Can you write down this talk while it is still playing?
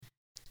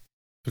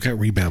I've got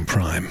Rebound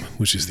Prime,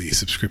 which is the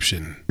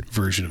subscription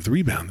version of the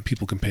Rebound that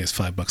people can pay us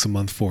 $5 a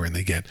month for, and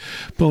they get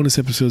bonus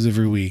episodes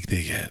every week.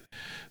 They get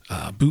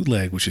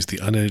Bootleg, which is the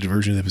unedited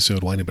version of the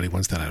episode. Why anybody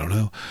wants that, I don't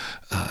know.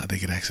 They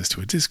get access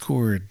to a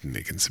Discord, and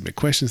they can submit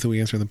questions that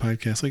we answer on the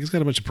podcast. Like, it's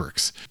got a bunch of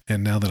perks.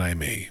 And now that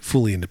I'm a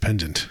fully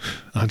independent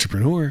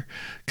entrepreneur,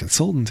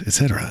 consultant,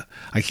 etc.,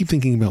 I keep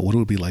thinking about what it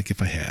would be like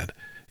if I had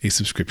a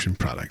subscription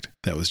product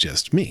that was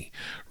just me,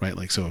 right?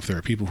 Like, so if there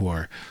are people who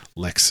are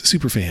Lex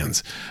super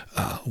fans,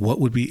 what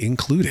would be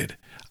included?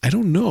 I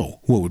don't know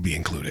what would be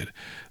included.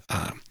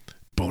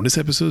 Bonus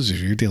episodes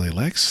of Your Daily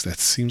Lex, that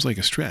seems like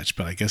a stretch,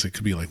 but I guess it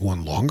could be like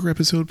one longer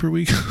episode per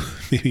week.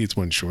 Maybe it's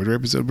one shorter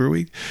episode per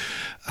week.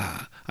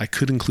 I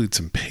could include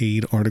some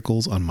paid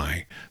articles on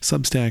my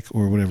Substack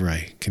or whatever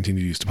I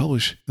continue to use to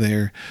publish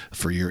there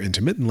for your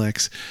intermittent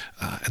Lex,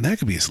 and that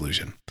could be a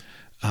solution.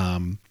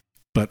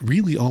 But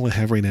really all I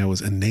have right now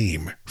is a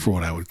name for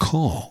what I would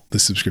call the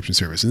subscription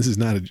service. And this is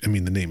not, the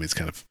name is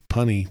kind of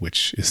punny,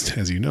 which is,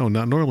 as you know,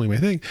 not normally my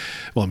thing.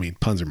 Well,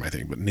 puns are my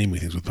thing, but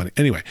naming things with punny.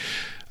 Anyway,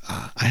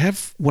 I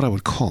have what I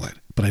would call it,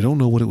 but I don't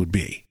know what it would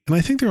be. And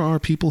I think there are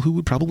people who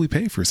would probably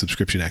pay for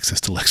subscription access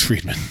to Lex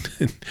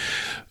Fridman.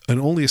 And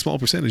only a small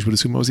percentage would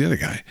assume I was the other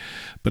guy.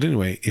 But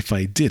anyway, if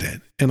I did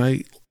it, and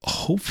I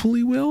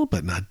hopefully will,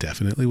 but not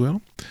definitely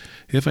will,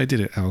 if I did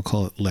it, I will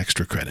call it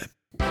Lextra Credit.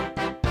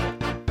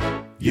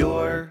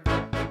 Your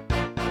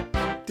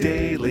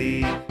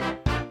Daily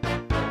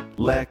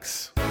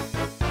Lex.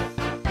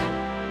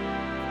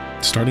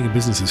 Starting a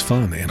business is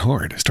fun and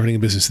hard. Starting a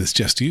business that's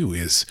just you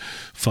is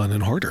fun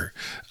and harder.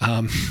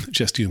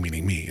 Just you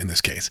meaning me in this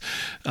case.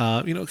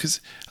 Because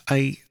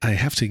I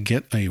have to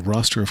get a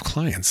roster of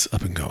clients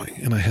up and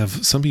going, and I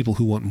have some people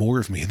who want more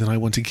of me than I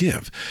want to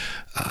give.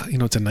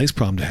 It's a nice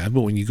problem to have,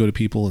 but when you go to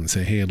people and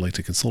say, hey, I'd like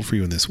to consult for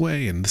you in this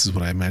way, and this is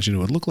what I imagine it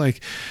would look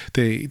like,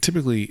 they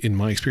typically, in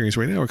my experience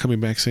right now, are coming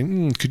back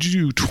saying, could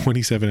you do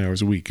 27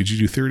 hours a week? Could you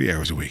do 30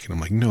 hours a week? And I'm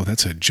like, no,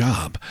 that's a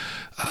job.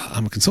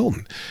 I'm a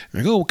consultant.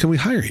 And I go, can we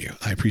hire you?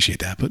 I appreciate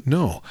that, but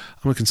no,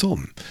 I'm a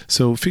consultant.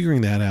 So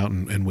figuring that out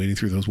and wading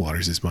through those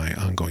waters is my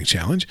ongoing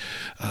challenge,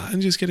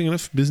 and just getting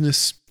enough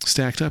business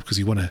stacked up, because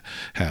you want to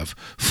have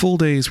full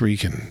days where you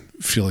can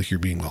feel like you're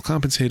being well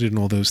compensated and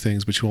all those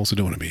things, but you also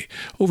don't want to be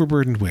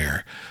overburdened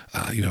where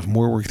you have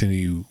more work than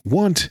you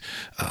want.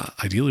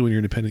 Ideally, when you're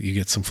independent, you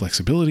get some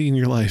flexibility in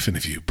your life, and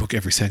if you book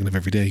every second of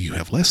every day, you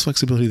have less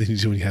flexibility than you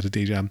do when you had a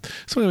day job.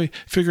 So anyway,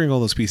 figuring all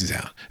those pieces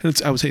out,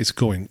 and I would say it's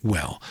going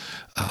well.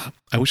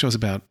 I wish I was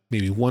about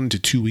maybe 1 to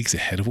 2 weeks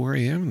ahead of where I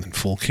am in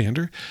full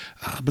candor,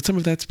 but some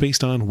of that's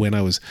based on when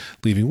I was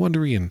leaving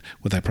Wondery and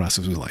what that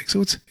process was like.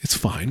 So it's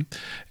fine,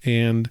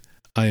 and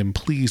I am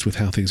pleased with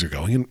how things are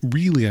going, and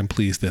really I'm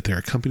pleased that there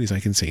are companies I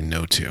can say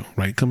no to,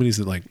 right? Companies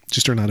that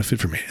just are not a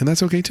fit for me, and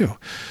that's okay too.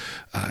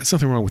 It's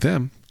nothing wrong with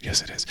them.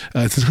 Yes, it is.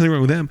 It's nothing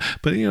wrong with them,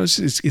 but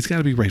it's got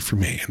to be right for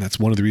me, and that's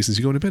one of the reasons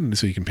you go independent,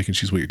 so you can pick and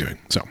choose what you're doing.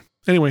 So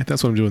anyway,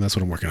 that's what I'm doing. That's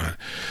what I'm working on.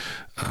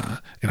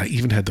 And I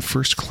even had the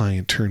first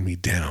client turn me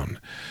down,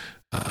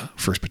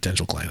 first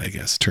potential client, I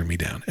guess, turn me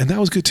down, and that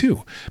was good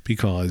too,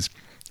 because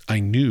I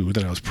knew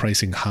that I was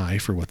pricing high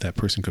for what that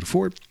person could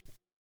afford.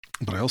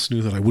 But I also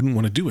knew that I wouldn't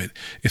want to do it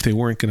if they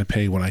weren't going to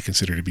pay what I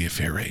consider to be a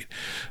fair rate.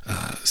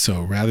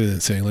 So rather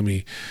than saying, let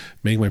me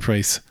make my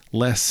price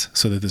less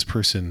so that this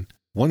person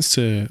wants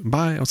to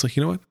buy, I was like,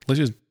 you know what? Let's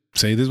just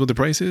say this is what the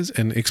price is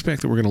and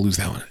expect that we're going to lose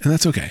that one. And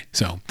that's okay.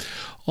 So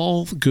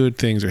all good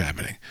things are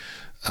happening.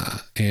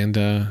 And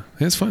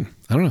it's fun.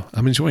 I don't know.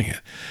 I'm enjoying it.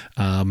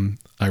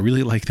 I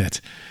really like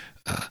that.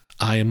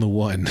 I am the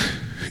one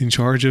in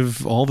charge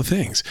of all the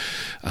things.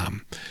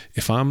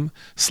 If I'm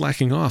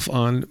slacking off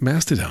on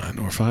Mastodon,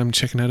 or if I'm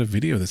checking out a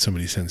video that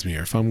somebody sends me,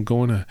 or if I'm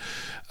going to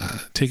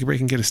take a break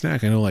and get a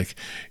snack, I know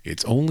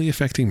it's only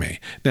affecting me.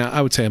 Now,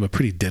 I would say I'm a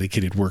pretty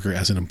dedicated worker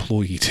as an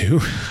employee too.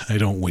 I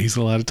don't waste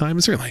a lot of time.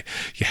 And certainly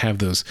you have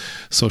those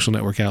social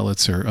network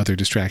outlets or other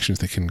distractions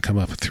that can come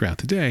up throughout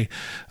the day.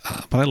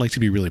 But I like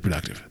to be really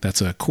productive. That's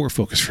a core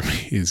focus for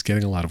me, is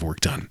getting a lot of work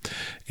done.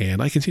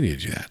 And I continue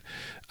to do that.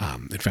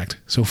 In fact,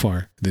 so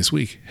far this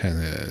week,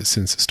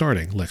 since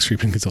starting Lex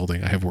Fridman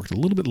Consulting, I have worked a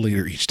little bit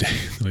later each day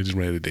than I did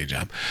when I had a day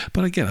job.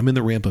 But again, I'm in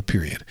the ramp up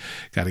period.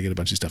 Got to get a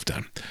bunch of stuff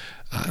done.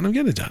 And I'm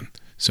getting it done.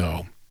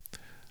 So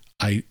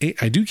I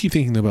do keep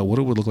thinking about what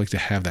it would look like to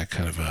have that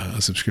kind of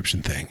a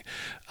subscription thing.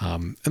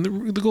 And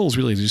the goal is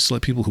really to just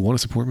let people who want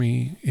to support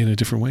me in a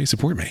different way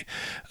support me.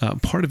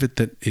 Part of it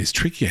that is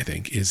tricky, I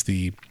think, is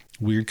the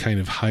weird kind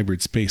of hybrid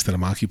space that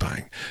I'm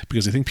occupying,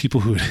 because I think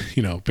people who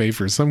would, pay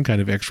for some kind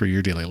of extra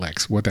Your Daily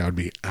Lex, what that would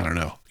be, I don't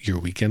know. Your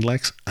Weekend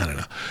Lex, I don't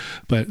know.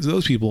 But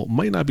those people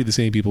might not be the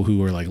same people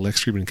who are like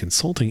Lex Fridman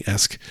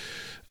Consulting-esque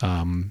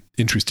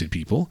interested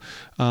people.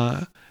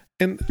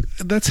 And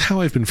that's how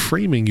I've been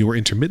framing Your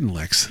Intermittent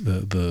Lex,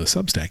 the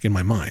Substack, in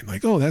my mind.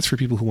 Like, oh, that's for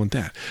people who want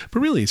that. But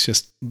really, it's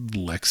just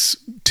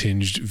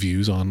Lex-tinged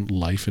views on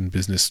life and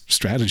business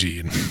strategy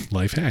and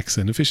life hacks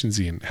and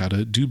efficiency and how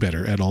to do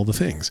better at all the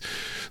things.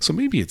 So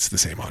maybe it's the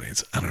same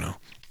audience. I don't know.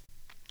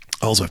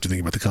 I also have to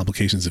think about the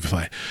complications of if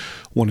I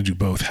want to do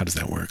both, how does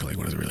that work? Like,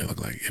 what does it really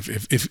look like?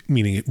 If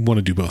meaning want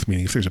to do both,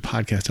 meaning if there's a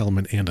podcast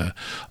element and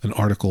an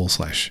article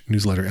 /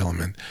 newsletter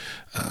element,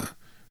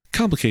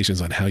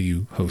 complications on how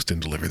you host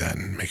and deliver that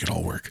and make it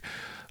all work.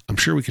 I'm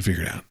sure we can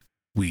figure it out.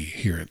 We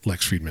here at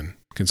Lex Friedman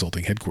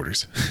Consulting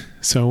headquarters.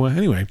 So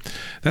anyway,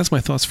 that's my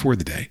thoughts for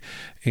the day.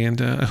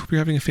 And I hope you're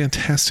having a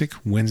fantastic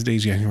Wednesday,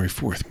 January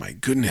 4th. My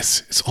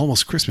goodness, it's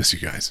almost Christmas, you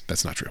guys.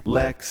 That's not true.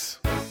 Lex